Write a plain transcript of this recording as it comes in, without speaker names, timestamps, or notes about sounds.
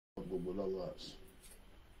Igbo lovers,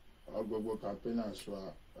 our global campaigners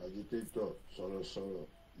wa agitator, sọ̀rọ̀sọ̀rọ̀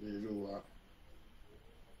bí irú wa.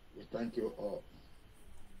 We thank you all.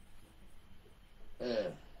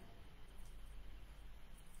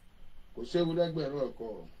 Kò séwu lẹ́gbẹ̀rún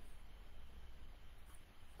ẹ̀kọ́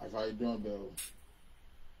àfàìdún ọbẹ̀ o.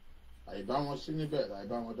 Àìbá wọn sí níbẹ̀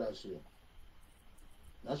àìbá wọn dá sí o.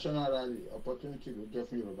 National rally opportunity ló jẹ́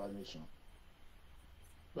fún Yorùbá Nation.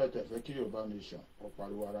 Bẹ́ẹ̀ tẹ̀ fẹ́ kí Yorùbá Nation kó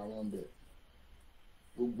pariwo ara wọn bẹ̀.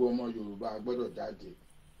 Gbogbo ọmọ Yorùbá gbọ́dọ̀ jáde.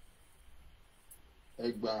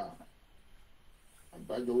 Ẹgbà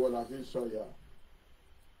àgbájọwọ́ la fi ń sọ̀yà.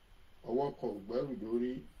 Ọwọ́ kan ò gbẹ́rù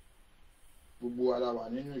lórí. Gbogbo wa la wà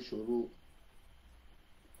nínú ìṣòro.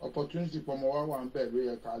 Opportunity pọmọ wa wà ń bẹ̀ ló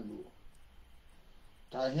yẹ ká lò.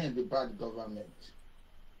 Tahin the bad government.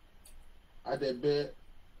 Adẹ̀bẹ̀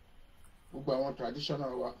gbogbo àwọn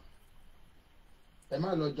traditional wa. Ẹ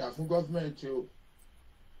má lọ jà fún gọ́fìmẹ̀ntì o.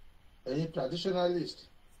 Ẹ̀yin traditionalist.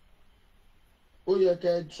 Ó yẹ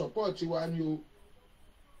kẹ́ support wa ni o.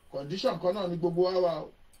 Condition kan náà ni gbogbo wa wà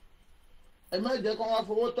o. Ẹ má jẹ́ kó wá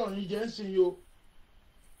fowó tọ̀ yín jẹ́ ń sìn yìí o.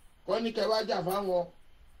 Kọ́ ní kẹ́ wá jà fáwọn.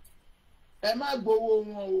 Ẹ má gbowó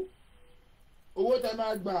wọn o. Owó tẹ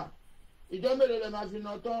máa gbà. Ìjọ mélòó lẹ máa fi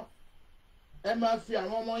ná tán. Ẹ máa fi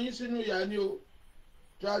àwọn ọmọ yín sínú ìyà ni o.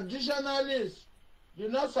 Traditionalists do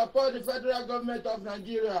not support the federal government of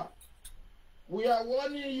Nigeria. We are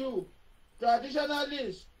warning you.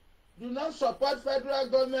 Traditionalists do not support federal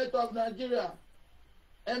government of Nigeria.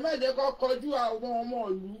 Ẹ má jẹ́ kó kọjú àwọn ọmọ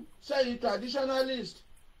ìlú sẹ́yìn traditionalist.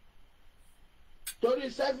 Torí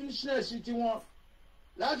selfishness ti wọn.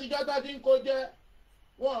 Látijọ́ tá ti ń kó jẹ́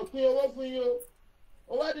wọn pín owó fún yín o.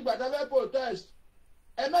 Ó wá dìgbà tá fẹ́ protest.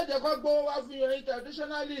 Ẹ má jẹ́ kó gbówó wá fún yín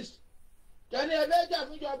traditionalist. Kẹ́ni ẹ fẹ́ jà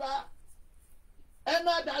fúnjọba. Ẹ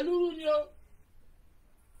má dàlúrú ni o.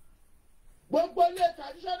 Gbogbo ilé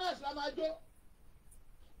traditionals la máa jó.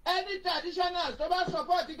 Any traditionals tó bá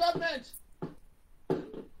support the government.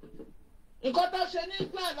 Nǹkan tó ṣe ní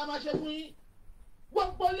England la máa ṣe fún yín.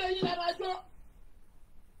 Gbogbo ilé yín la máa jó.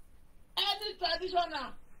 Any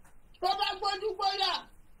traditional tó bá gbójú gbóyà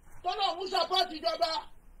tó lòun support ìjọba.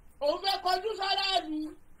 Òun fẹ́ kọjú sára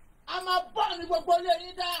ìlú. A máa bọ̀ ní gbogbo ilé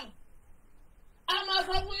yín dáhùn. A máa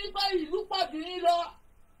sọ fún yín pé ìlú pọ̀ jù yín lọ.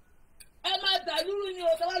 Ẹ máa dàlúrú ni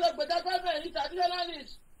o tó bá lọ gbèjà gọ́ọ̀mẹ̀ntì ní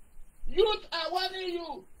traditionalist. Youth are warning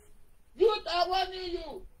you. Youth are warning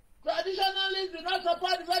you. Traditionalists do not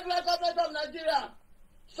support the federal government of Nigeria.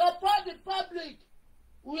 Support the public.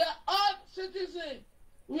 We are all citizens.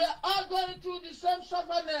 We are all going through the same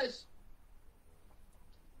suffering.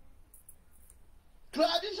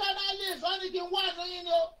 Traditionalists wọ́n ní kí n wá lóyún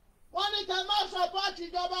ni o. Wọ́n ní kí n má support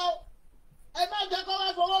ìjọba o. Ẹ má jẹ́ kó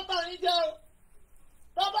wá fowó tàn yín jẹ o.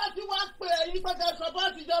 Tó bá ti wá pè é yín pé kẹ́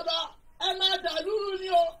support ìjọba, ẹ má dàlúrú ni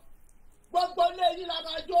o. Gbogbo ilé yín la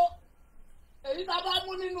máa jó. Èyí tá a bá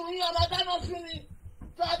mú nínú yín ọmọ dáná fún ni.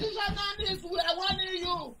 Traditionalists we are warning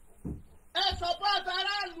you. Ẹ support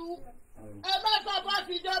aráàlú. Ẹ má support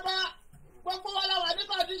ìjọba. Gbogbo wa la wà ní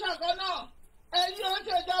condition kan náà. Ẹ̀yin ò ń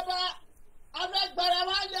ṣèjọba. A fẹ́ gbẹ̀rẹ̀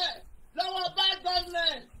wálẹ̀ lọ́wọ́ bad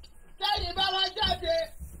government. Kẹ́yìn bá wá jáde.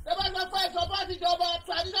 Ẹ bá gbọ́ pé support ìjọba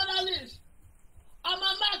traditionalist. A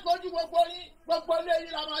máa má kojú gbogbo yín. Gbogbo ilé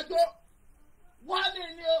yín la máa jó.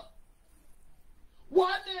 Warning ni o.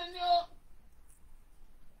 Warning ni o.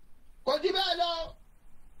 Kò jí bẹ́ẹ̀ lọ.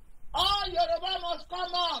 All Yorùbá must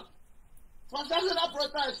come out for national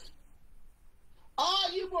protest. All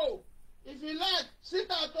Igbo, if you like, sit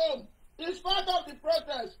at home. It's part of the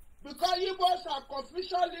protest because Igbos are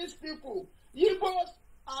Confucianist people. Igbos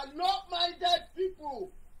are low-minded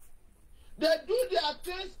people. They do their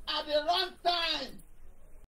things at the wrong time.